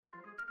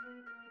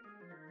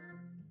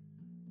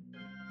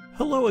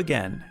Hello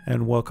again,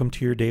 and welcome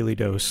to your Daily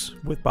Dose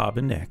with Bob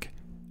and Nick.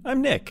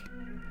 I'm Nick.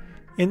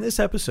 In this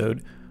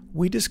episode,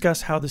 we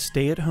discuss how the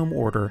stay-at-home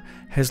order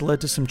has led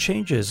to some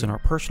changes in our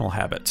personal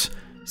habits,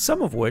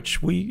 some of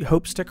which we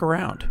hope stick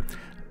around.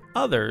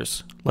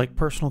 Others, like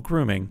personal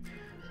grooming,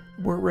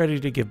 we're ready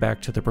to give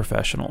back to the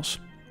professionals.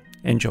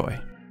 Enjoy.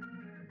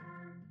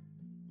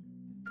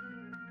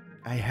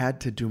 I had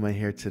to do my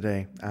hair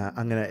today.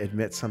 I'm going to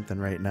admit something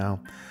right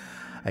now.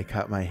 I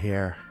cut my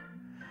hair.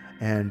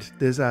 And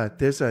there's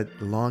a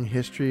long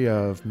history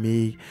of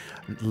me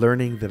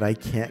learning that I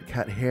can't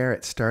cut hair.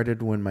 It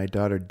started when my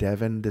daughter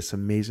Devin, this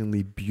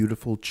amazingly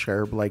beautiful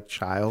cherub-like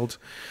child,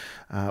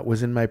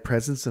 was in my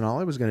presence, and all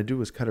I was going to do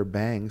was cut her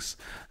bangs.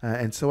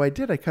 And so I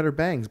did. I cut her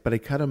bangs, but I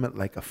cut them at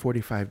like a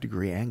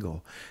 45-degree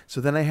angle.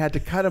 So then I had to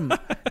cut them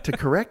to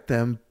correct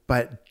them,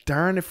 but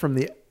darn it, from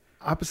the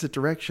opposite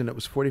direction, it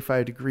was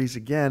 45 degrees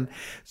again.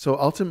 So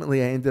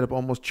ultimately I ended up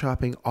almost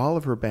chopping all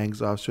of her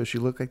bangs off, so she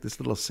looked like this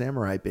little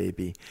samurai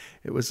baby.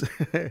 It was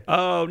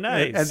Oh,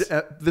 nice.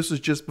 And this was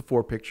just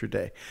before picture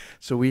day,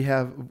 so we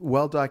have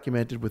well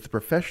documented with the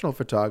professional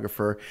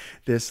photographer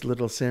this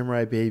little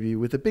samurai baby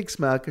with a big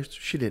smile, because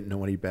she didn't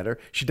know any better.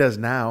 She does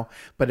now,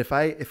 but if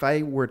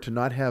I were to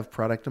not have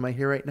product in my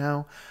hair right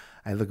now,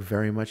 I look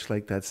very much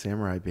like that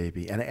samurai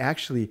baby. And I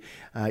actually,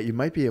 you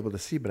might be able to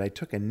see, but I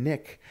took a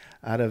nick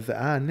out of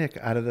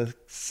the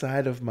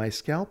side of my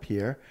scalp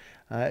here.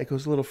 It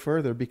goes a little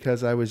further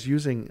because I was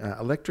using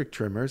electric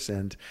trimmers,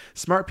 and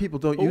smart people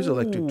don't use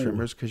electric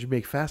trimmers because you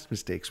make fast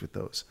mistakes with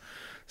those.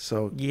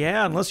 So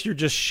yeah, unless you're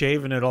just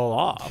shaving it all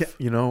off. Yeah,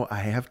 you know, I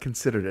have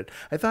considered it.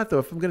 I thought, though,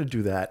 if I'm going to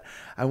do that,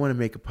 I want to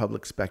make a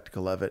public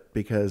spectacle of it,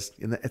 because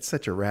it's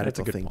such a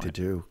radical thing to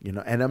do, you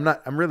know. And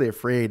I'm really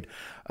afraid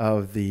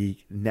of the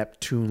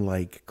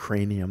Neptune-like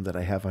cranium that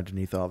I have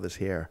underneath all this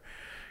hair.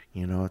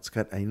 You know,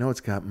 I know it's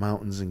got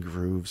mountains and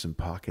grooves and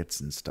pockets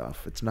and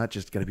stuff. It's not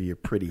just going to be your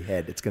pretty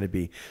head. It's going to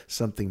be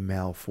something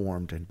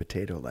malformed and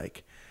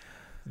potato-like.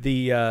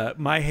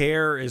 My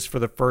hair is, for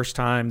the first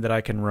time that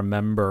I can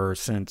remember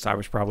since I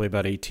was probably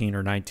about 18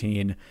 or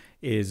 19,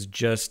 is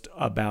just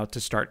about to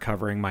start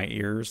covering my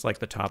ears, like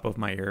the top of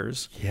my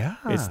ears. Yeah.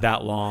 It's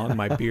that long.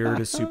 My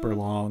beard is super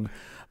long.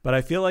 But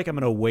I feel like I'm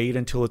going to wait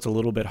until it's a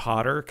little bit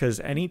hotter,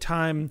 because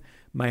anytime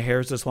my hair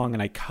is this long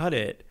and I cut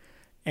it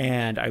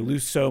and I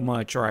lose so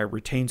much, or I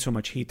retain so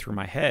much heat through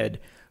my head,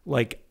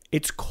 like,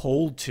 it's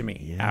cold to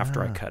me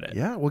after I cut it.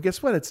 Yeah. Well,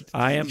 guess what? It's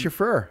your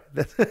fur.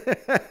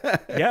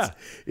 Yeah.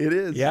 It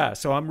is. Yeah.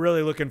 So I'm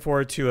really looking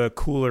forward to a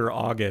cooler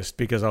August,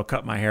 because I'll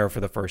cut my hair for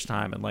the first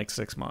time in like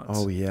 6 months.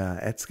 Oh,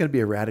 yeah. It's going to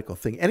be a radical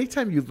thing.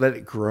 Anytime you let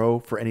it grow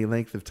for any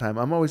length of time,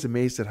 I'm always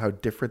amazed at how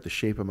different the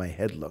shape of my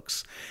head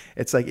looks.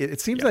 It's like,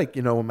 it seems like,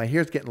 you know, when my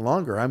hair's getting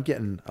longer, I'm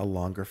getting a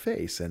longer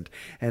face, and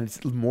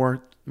it's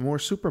more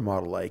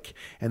supermodel-like.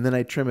 And then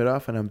I trim it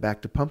off and I'm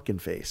back to pumpkin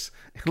face.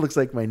 It looks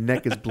like my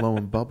neck is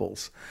blowing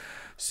bubbles.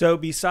 So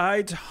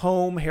besides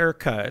home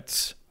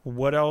haircuts,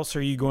 what else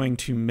are you going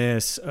to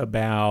miss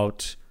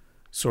about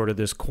sort of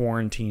this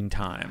quarantine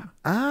time?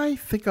 I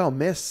think I'll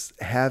miss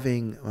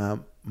having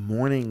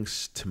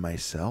mornings to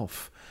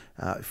myself,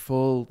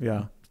 full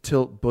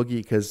tilt boogie,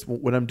 because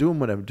when I'm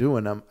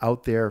doing I'm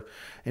out there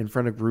in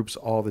front of groups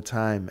all the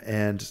time,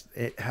 and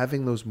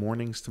having those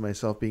mornings to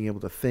myself, being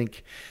able to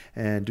think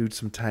and do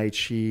some Tai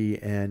Chi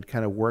and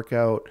kind of work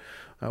out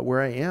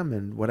where I am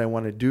and what I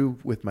want to do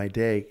with my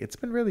day. It's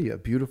been really a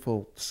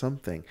beautiful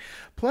something.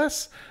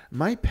 Plus,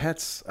 my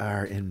pets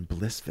are in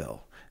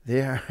Blissville.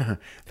 They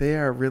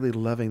are really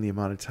loving the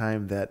amount of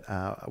time that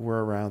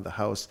we're around the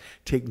house,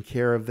 taking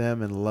care of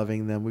them and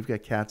loving them. We've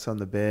got cats on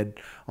the bed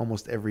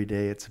almost every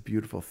day. It's a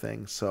beautiful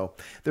thing. So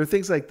there are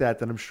things like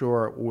that I'm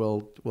sure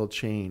will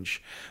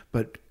change.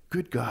 But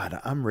good God,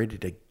 I'm ready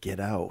to get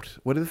out.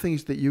 What are the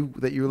things that you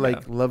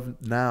love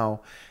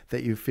now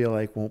that you feel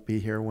like won't be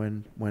here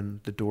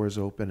when the doors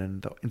open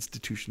and the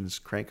institutions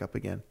crank up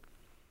again?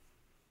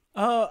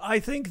 I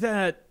think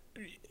that,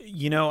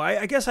 you know,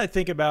 I guess I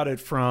think about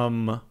it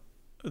from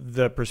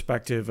the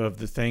perspective of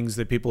the things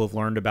that people have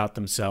learned about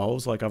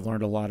themselves. Like, I've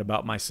learned a lot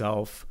about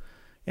myself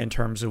in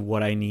terms of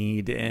what I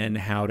need and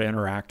how to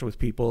interact with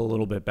people a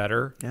little bit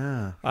better.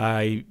 Yeah.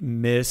 I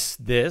miss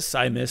this.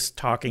 I miss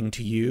talking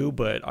to you,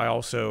 but I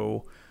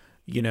also,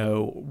 you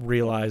know,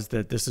 realize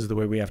that this is the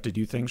way we have to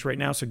do things right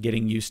now. So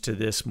getting used to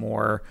this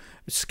more,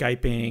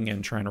 Skyping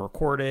and trying to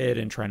record it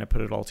and trying to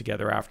put it all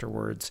together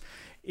afterwards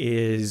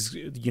is,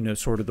 you know,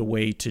 sort of the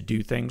way to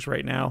do things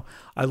right now.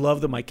 I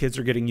love that my kids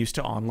are getting used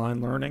to online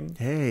learning.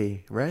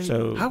 Hey, right.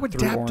 So how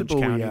adaptable Orange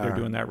County, we are. they're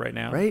doing that right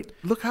now. Right?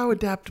 Look how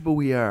adaptable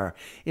we are.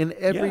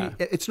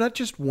 It's not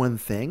just one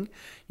thing.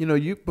 You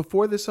know,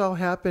 before this all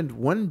happened,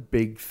 one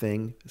big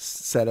thing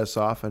set us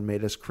off and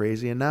made us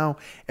crazy, and now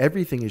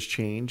everything has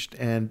changed,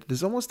 and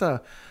there's almost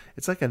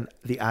it's like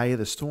the eye of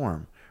the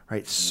storm.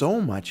 Right? So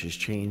much has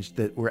changed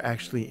that we're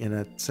actually in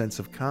a sense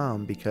of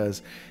calm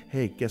because,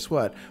 hey, guess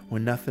what?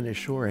 When nothing is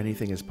sure,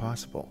 anything is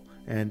possible.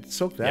 and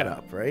soak that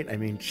up, right? I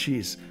mean,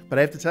 geez. But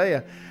I have to tell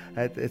you,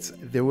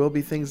 there will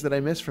be things that I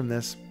miss from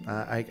this.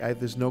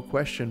 There's no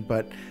question,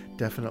 but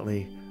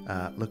definitely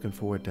looking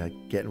forward to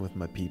getting with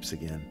my peeps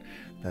again.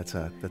 That's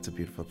a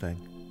beautiful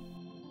thing.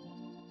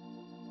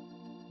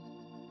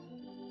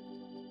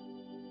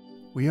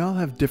 We all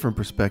have different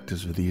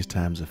perspectives for these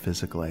times of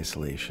physical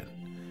isolation.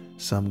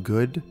 Some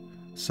good,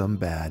 some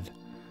bad,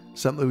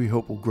 something we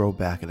hope will grow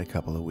back in a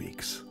couple of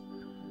weeks.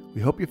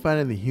 We hope you're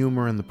finding the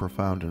humor and the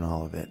profound in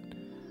all of it,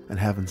 and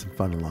having some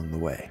fun along the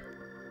way.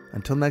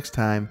 Until next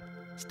time,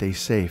 stay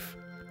safe,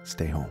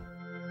 stay home.